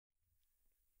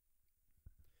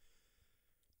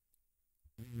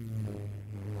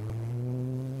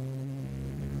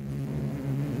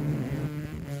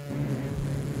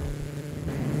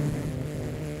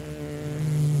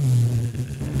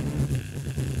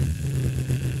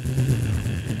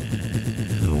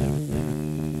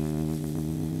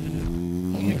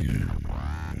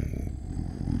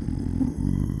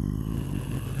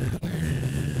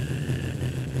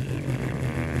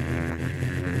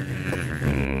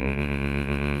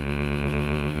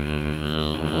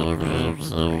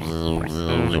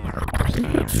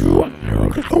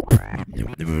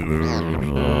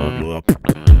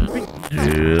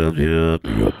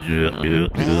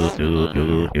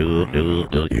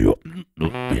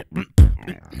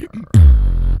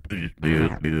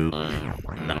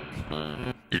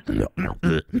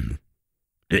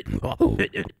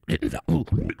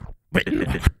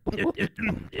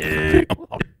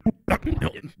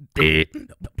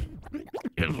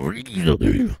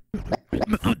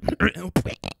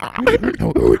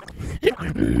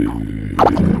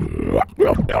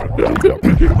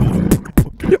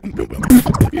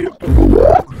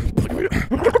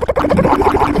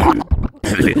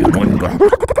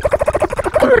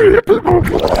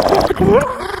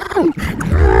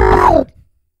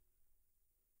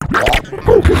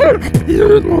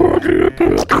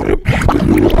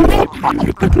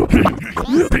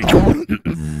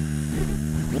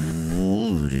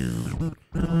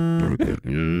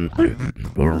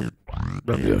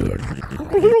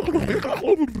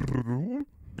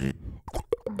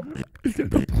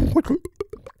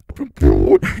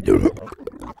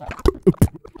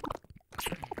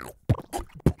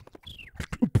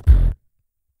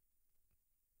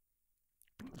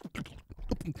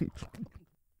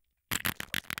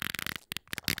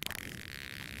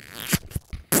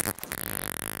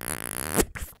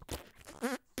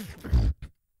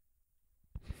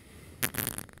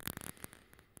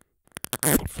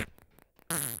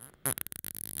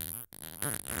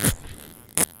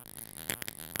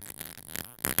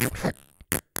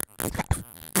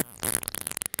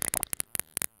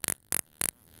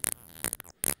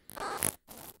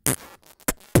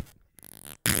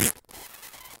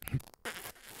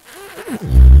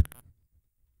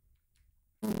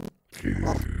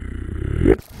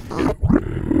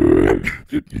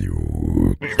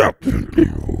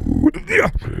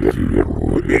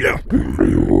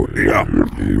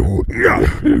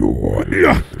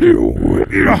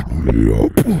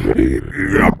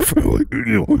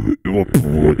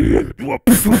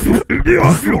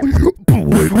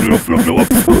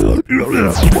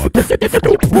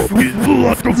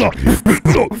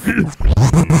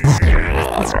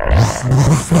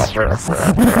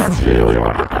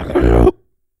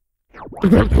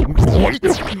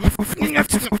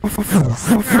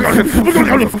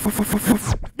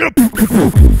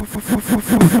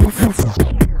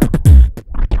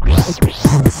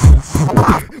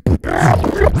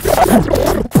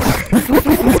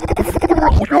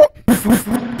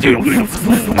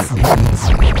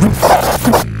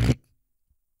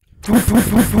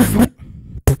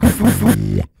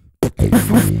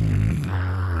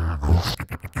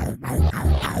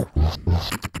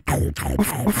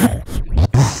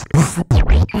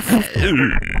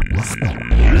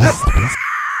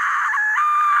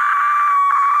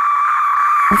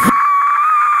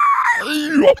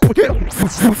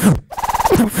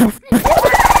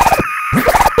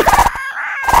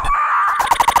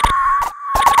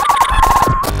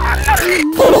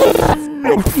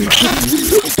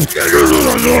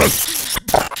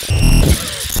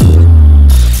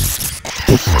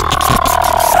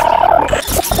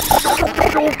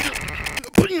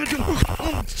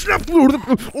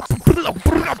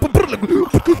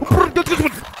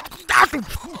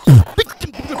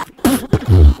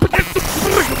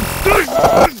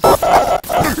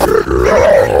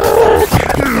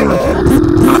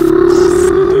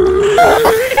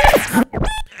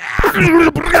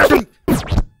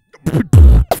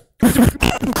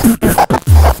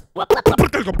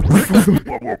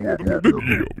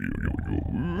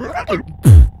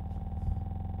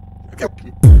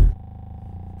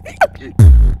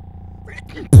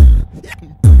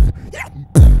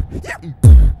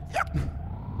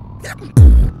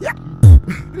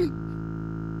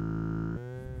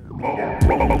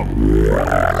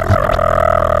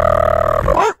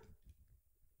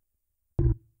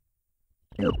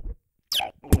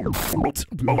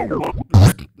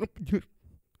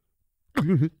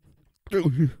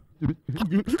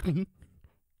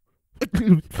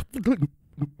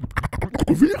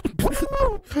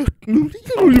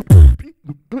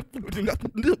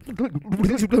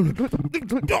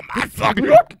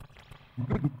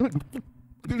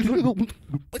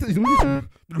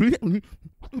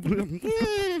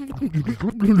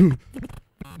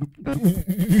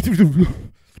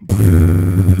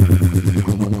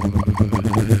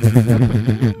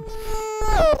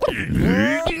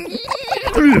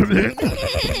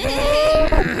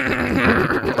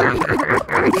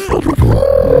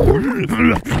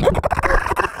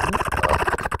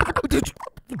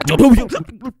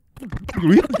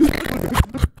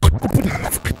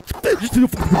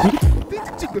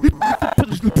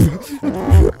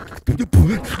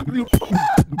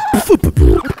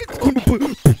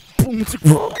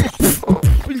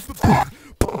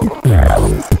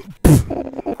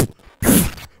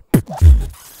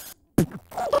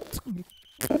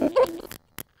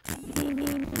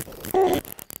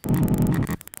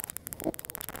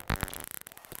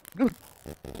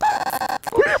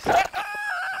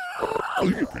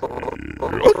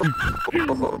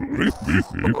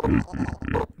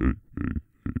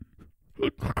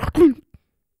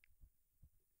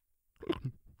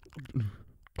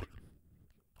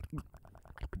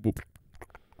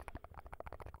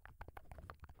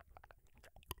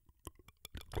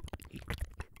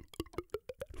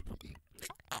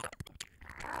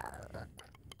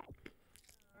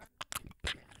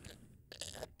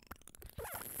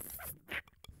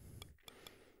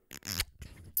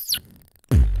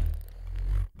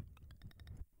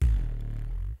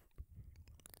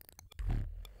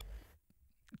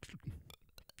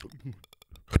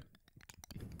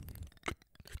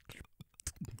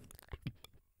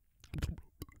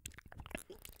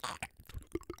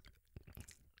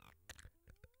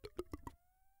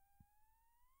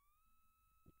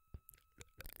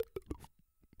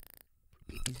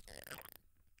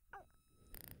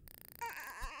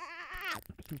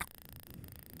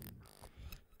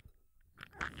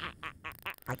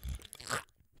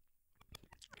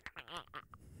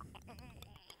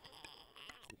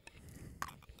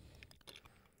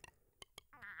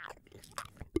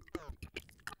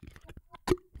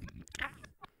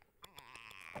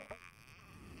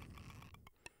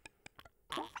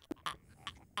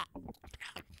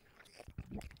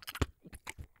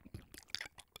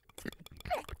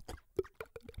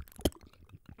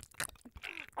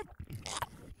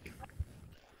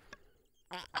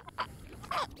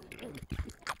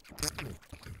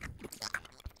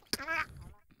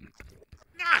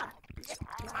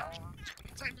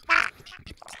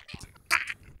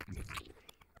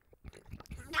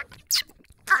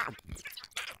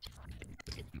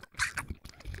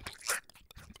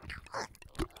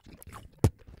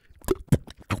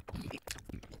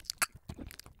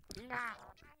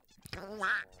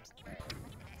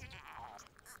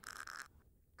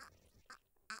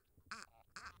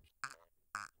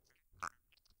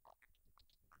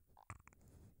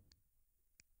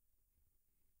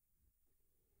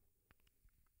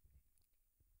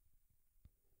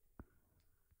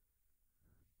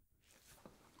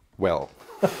Well.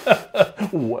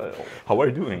 Well. How are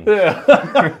you doing? Yeah.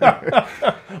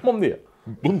 Bom dia.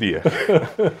 Bom dia.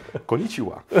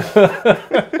 Konnichiwa.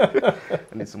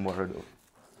 I need some water though.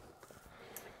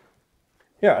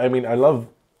 Yeah, I mean, I love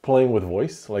playing with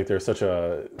voice. Like, there's such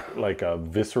a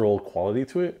visceral quality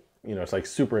to it. You know, it's like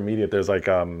super immediate. There's like,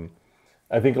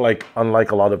 I think like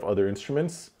unlike a lot of other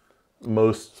instruments,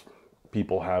 most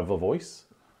people have a voice.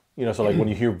 You know, so like when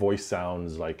you hear voice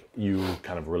sounds, like you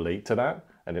kind of relate to that,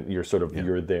 and you're sort of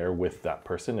you're there with that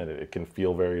person, and it can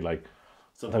feel very like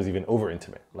sometimes even over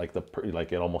intimate. Like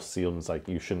like it almost seems like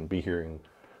you shouldn't be hearing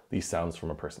these sounds from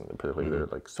a person, particularly they're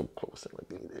like so close and like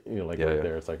you know like right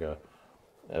there. It's like a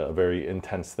very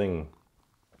intense thing.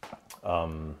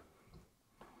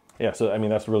 Yeah, so I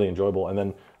mean that's really enjoyable. And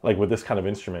then like with this kind of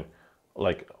instrument,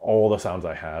 like all the sounds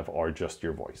I have are just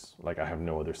your voice. Like I have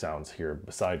no other sounds here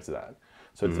besides that.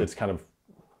 So it's kind of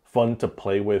fun to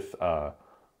play with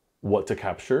what to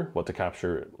capture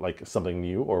like something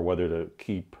new, or whether to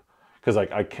keep, because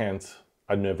like I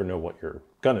never know what you're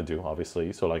gonna do,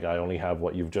 obviously. So like I only have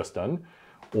what you've just done,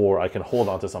 or I can hold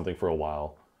on to something for a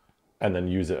while and then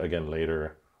use it again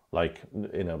later, like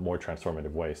in a more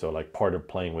transformative way. So like part of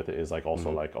playing with it is like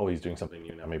also like, oh, he's doing something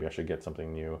new now, maybe I should get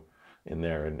something new in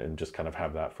there, and just kind of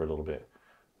have that for a little bit.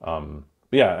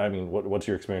 But yeah, I mean, what's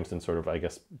your experience in sort of, I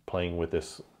guess, playing with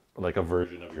this, like a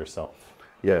version of yourself?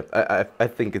 Yeah, I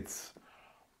think it's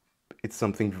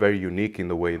something very unique in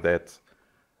the way that,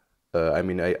 I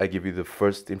mean, I give you the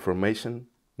first information,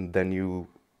 and then you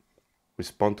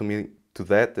respond to me to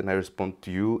that, and I respond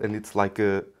to you, and it's like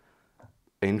a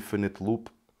infinite loop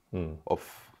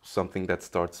of something that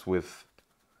starts with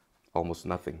almost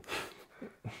nothing.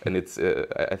 And it's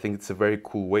I think it's a very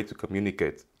cool way to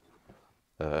communicate,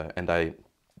 and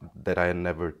that I had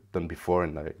never done before,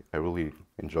 and I really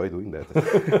enjoy doing that.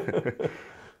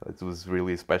 It was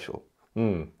really special.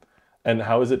 And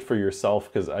how is it for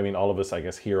yourself? Because I mean, all of us, I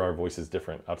guess, hear our voices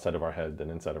different outside of our head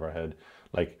than inside of our head.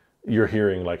 Like you're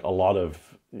hearing like a lot of,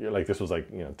 like this was like,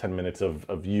 you know, 10 minutes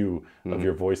of you, of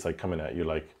your voice like coming at you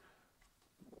like.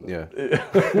 Yeah.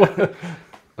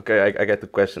 Okay, I get the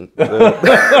question.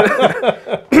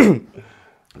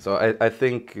 So I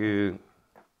think,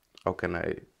 how can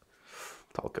I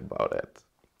talk about it?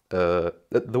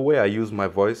 the way I use my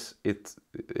voice, it's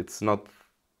not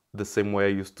the same way I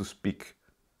used to speak.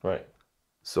 Right.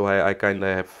 So I kind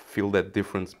of feel that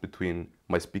difference between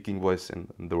my speaking voice and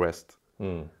the rest,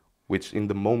 which in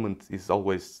the moment is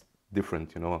always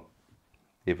different, you know.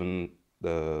 Even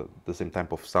the same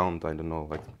type of sound, I don't know,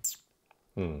 like.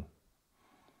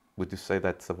 Would you say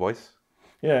that's a voice?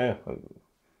 Yeah.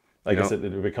 I guess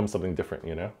it becomes something different,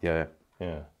 you know. Yeah.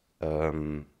 Yeah.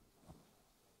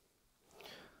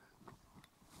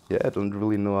 Yeah, I don't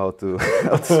really know how to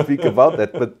how to speak about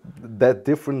that, but that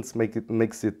difference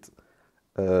makes it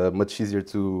much easier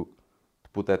to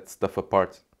put that stuff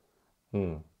apart.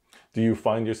 Do you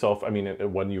find yourself? I mean,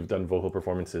 when you've done vocal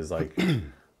performances, like,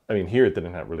 I mean, here it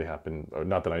didn't really happen, or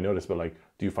not that I noticed, but like,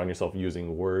 do you find yourself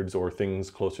using words or things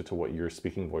closer to what your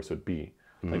speaking voice would be,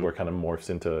 like where it kind of morphs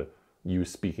into you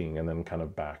speaking and then kind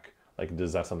of back? Like,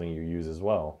 is that something you use as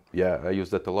well? Yeah, I use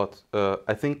that a lot.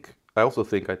 I also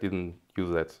think I didn't use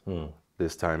that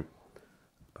this time.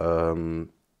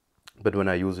 But when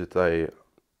I use it, I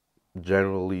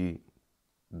generally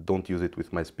don't use it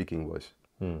with my speaking voice.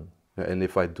 And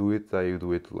if I do it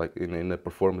like in a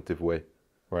performative way.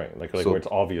 Right, like where it's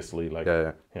obviously like...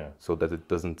 Yeah. So that it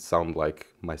doesn't sound like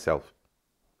myself.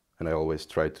 And I always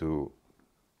try to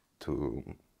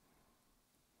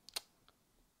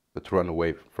run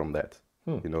away from that,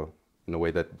 you know, in a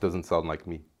way that doesn't sound like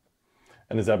me.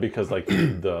 And is that because like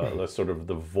the sort of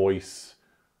the voice,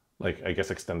 like I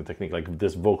guess extended technique, like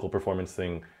this vocal performance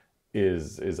thing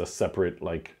is a separate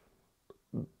like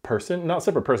person, not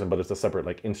separate person, but it's a separate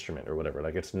like instrument or whatever.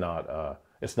 Like it's not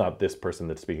this person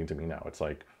that's speaking to me now. It's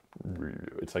like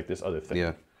this other thing.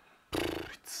 Yeah,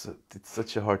 it's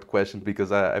such a hard question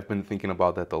because I've been thinking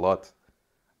about that a lot.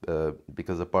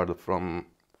 Because apart from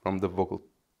the vocal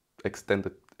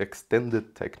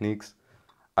extended techniques,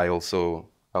 I also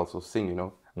sing, you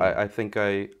know. I think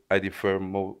I differ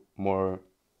more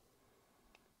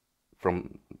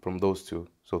from those two.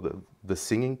 So the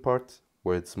singing part,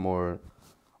 where it's more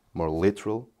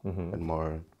literal and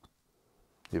more,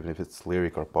 even if it's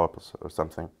lyric or pop or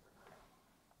something.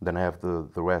 Then I have the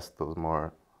rest, those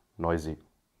more noisy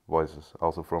voices,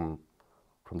 also from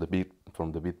the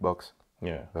beatbox.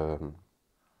 Yeah.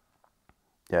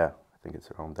 Yeah, I think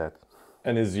it's around that.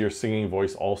 And is your singing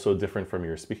voice also different from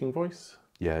your speaking voice?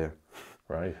 Yeah.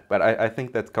 Right. But I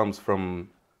think that comes from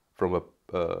my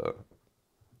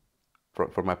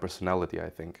personality, I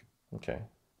think. Okay.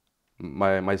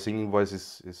 My singing voice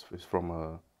is from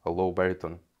a low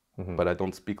baritone, but I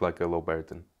don't speak like a low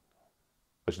baritone.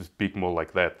 I should speak more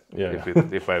like that. Yeah.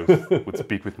 If I would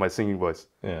speak with my singing voice.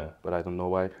 Yeah. But I don't know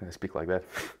why I speak like that.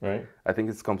 Right. I think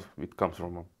it comes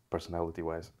from personality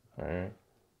wise. All right.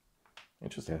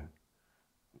 Interesting.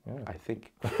 Yeah. I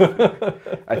think.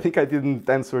 I think I didn't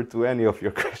answer to any of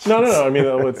your questions. No. I mean,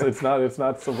 it's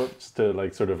not so much to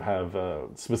like sort of have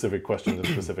specific questions and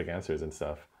specific answers and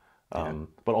stuff.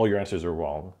 But all your answers are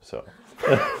wrong. So.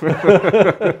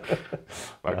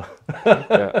 Yeah.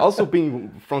 Also, being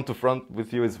front to front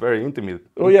with you is very intimidating.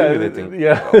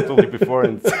 Yeah. I told you before,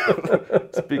 and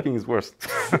speaking is worse.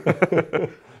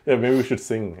 Yeah, maybe we should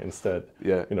sing instead.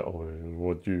 Yeah. You know,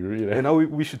 what you know. And now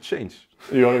we should change.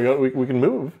 We can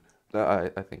move. No,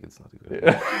 I think it's not a good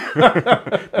idea.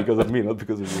 Because of me, not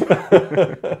because of you.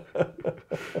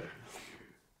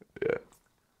 Yeah.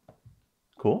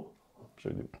 Cool.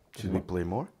 Should we play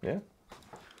more? Yeah.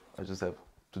 I just have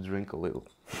to drink a little.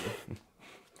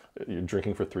 You're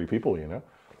drinking for 3 people, you know?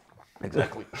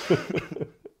 Exactly.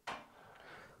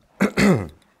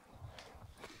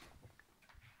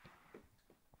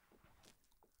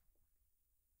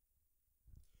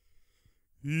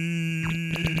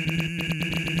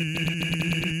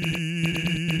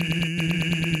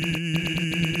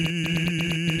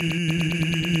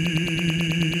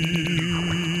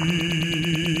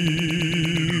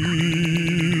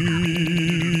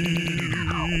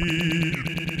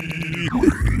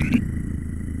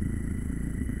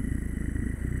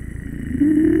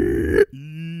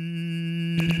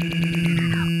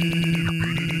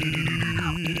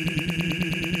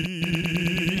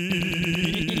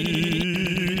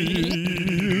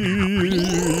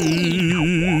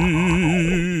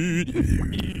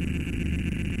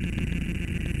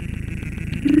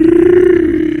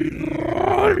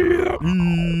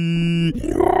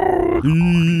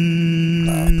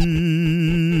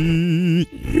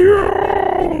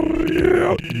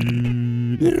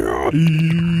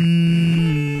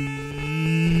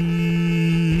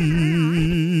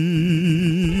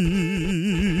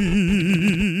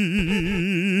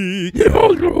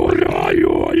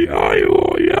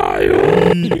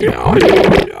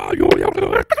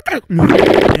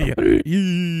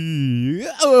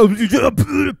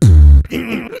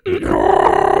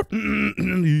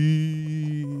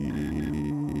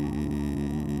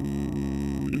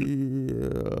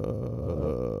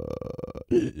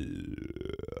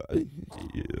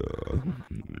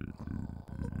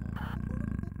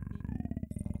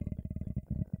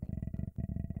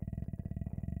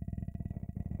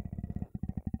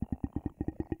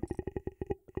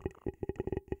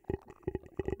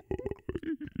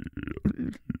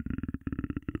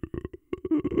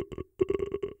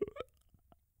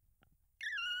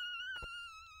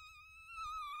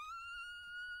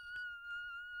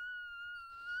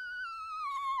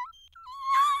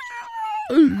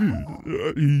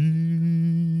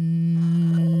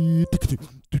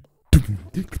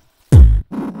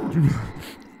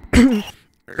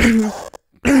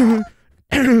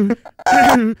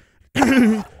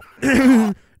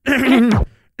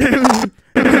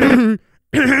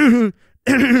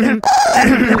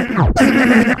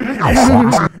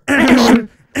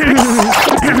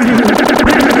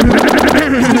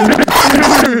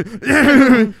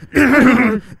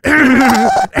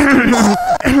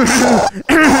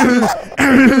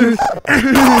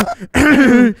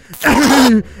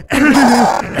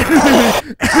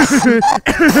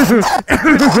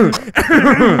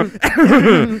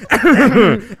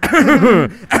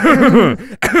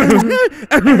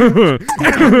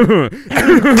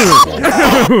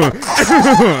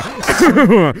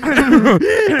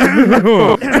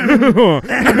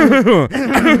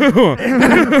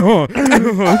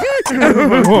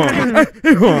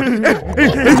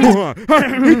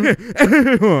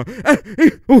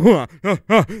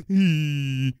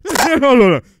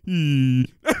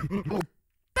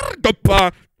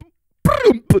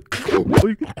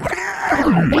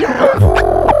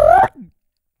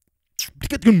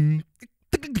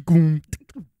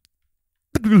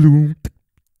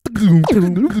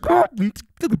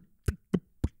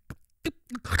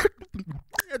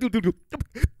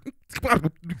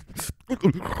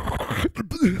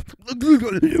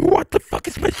 What the fuck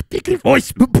is my speaking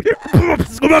voice?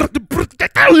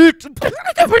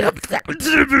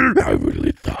 I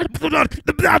really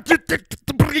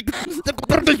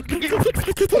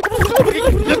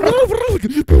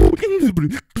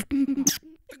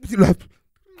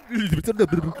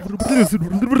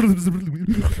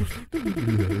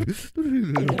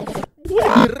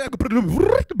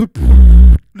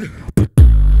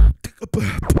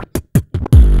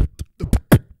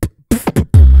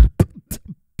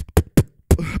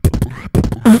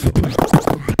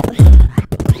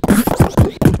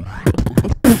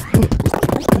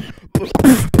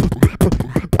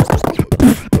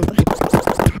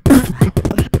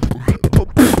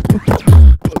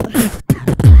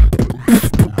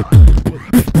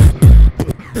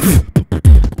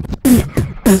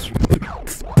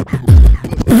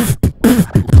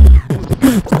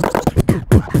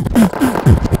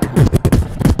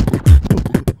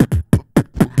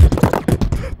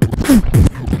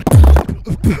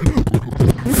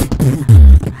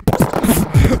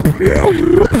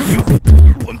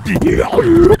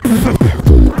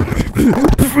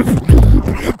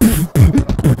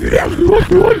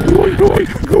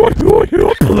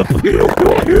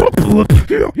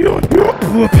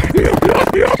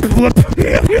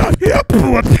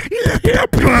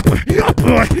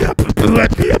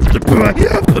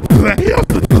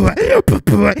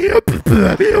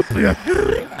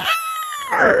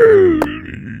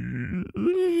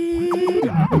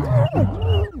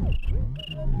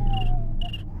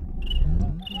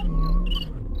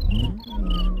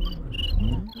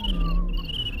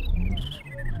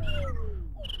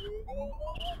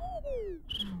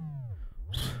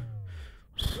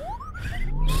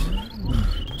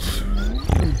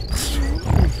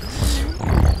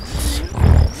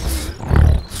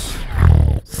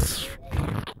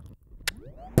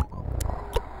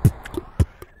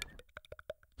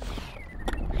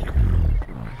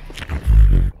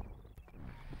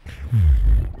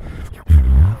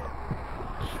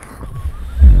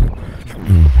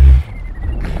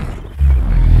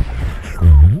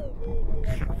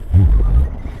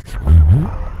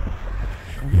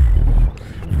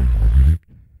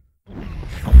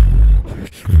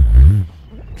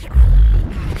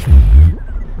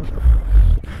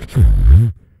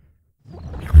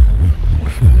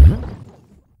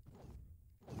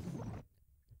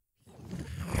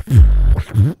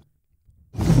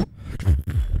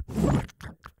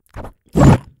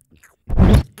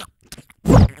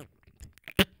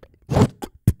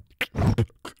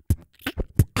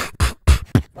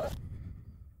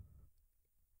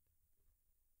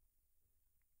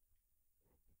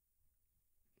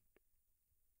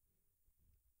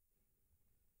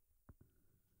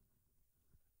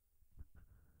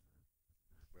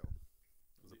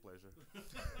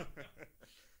pleasure.